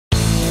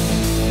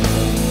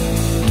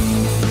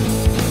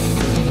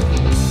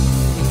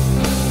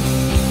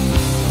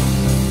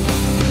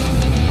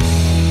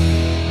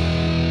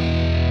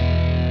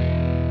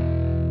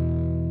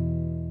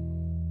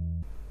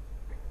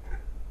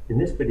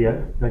this video,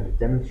 I'm going to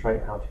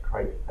demonstrate how to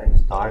create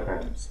Venn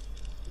diagrams,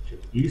 which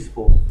are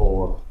useful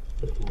for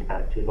looking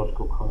at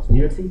geological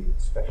continuity,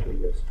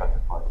 especially of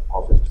stratified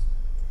deposits.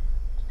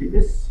 To do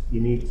this,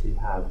 you need to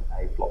have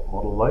a block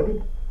model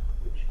loaded,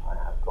 which I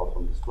have got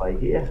on display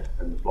here,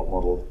 and the block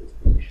model is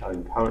being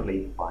shown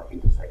currently by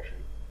intersection.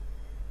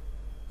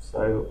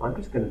 So I'm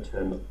just going to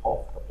turn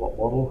off the block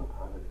model.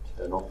 I'm going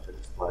to turn off the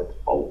display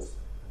defaults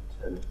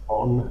and turn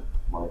on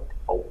my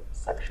default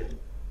section.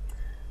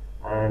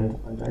 And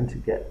I'm going to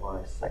get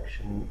my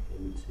section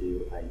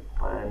into a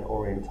plan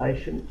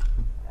orientation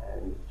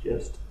and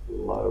just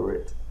lower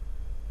it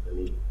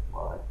beneath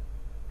my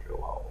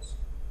drill holes.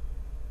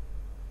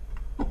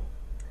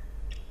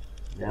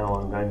 Now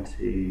I'm going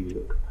to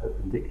look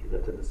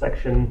perpendicular to the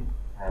section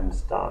and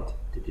start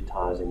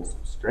digitizing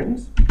some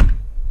strings.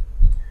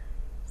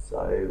 So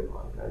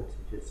I'm going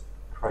to just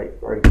create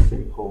very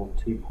simple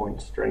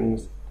 2-point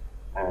strings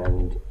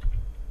and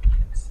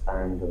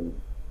expand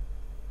them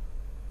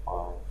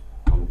 500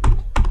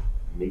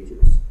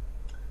 meters.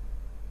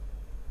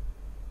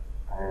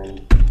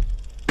 And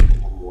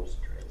one more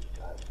string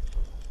going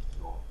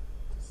from north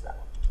to south.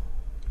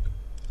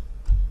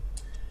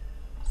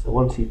 So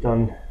once you've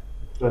done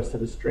the first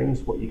set of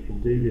strings, what you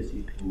can do is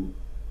you can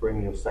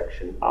bring your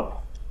section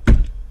up,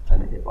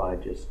 and if I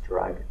just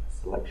drag a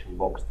selection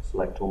box to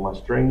select all my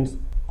strings,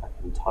 I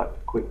can type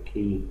the quick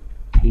key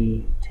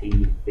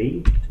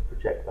PTB to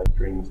project those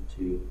strings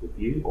to the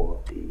view or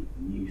the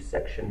new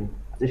section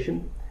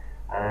position.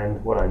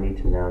 And what I need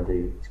to now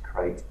do is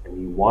create a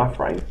new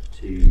wireframe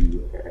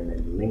and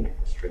then link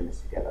the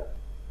strings together.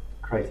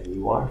 To create a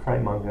new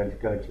wireframe, I'm going to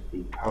go to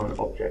the current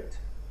object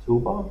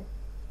toolbar,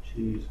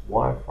 choose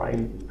wireframe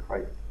and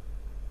create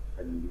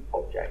a new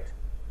object.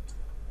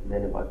 And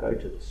then if I go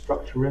to the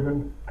structure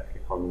ribbon, I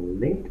click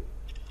on link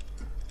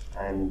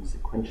and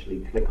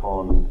sequentially click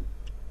on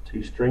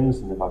 2 strings,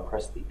 and if I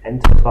press the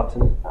enter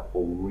button, that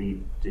will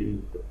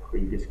redo the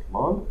previous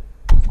command.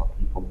 So I'll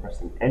keep on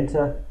pressing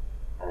enter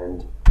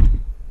and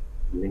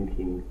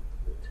linking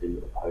the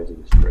 2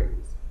 opposing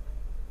strings.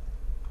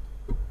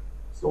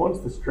 So once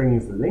the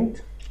strings are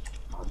linked,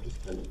 I'm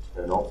just going to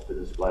turn off the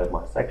display of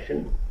my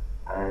section,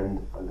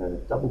 and I'm going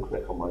to double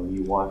click on my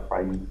new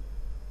wireframe.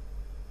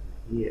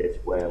 Here is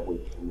where we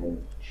can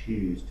then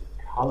choose to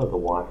color the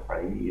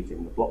wireframe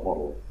using the block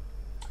model.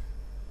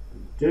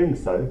 Doing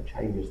so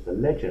changes the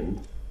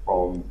legend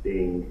from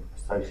being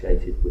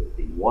associated with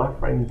the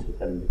wireframe to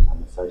then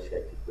become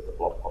associated with the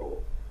block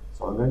model.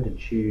 So I'm going to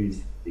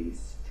choose the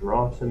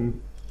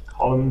stratum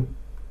column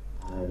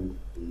and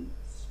the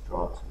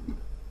stratum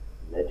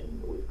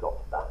legend that we've got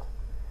for that.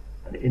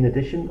 And in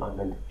addition, I'm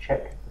going to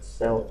check the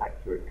cell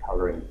accurate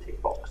coloring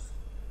tick box.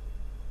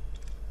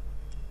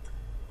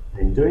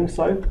 In doing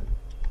so,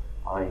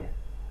 I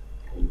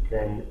can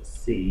then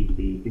see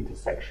the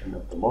intersection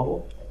of the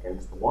model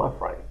against the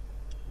wireframe,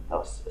 and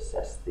thus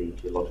assess the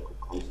geological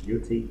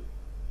continuity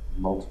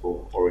in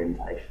multiple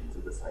orientations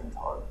at the same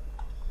time.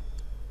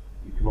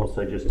 You can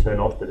also just turn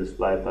off the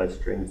display of those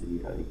strings and you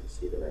don't need to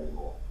see them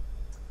anymore.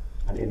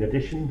 And in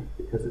addition,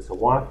 because it's a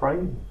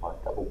wireframe, if I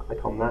double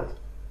click on that,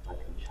 I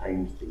can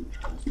change the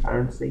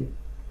transparency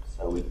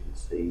so we can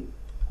see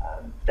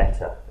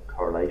better the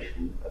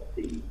correlation of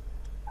the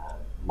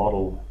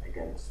model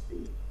against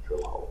the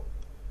drill hole.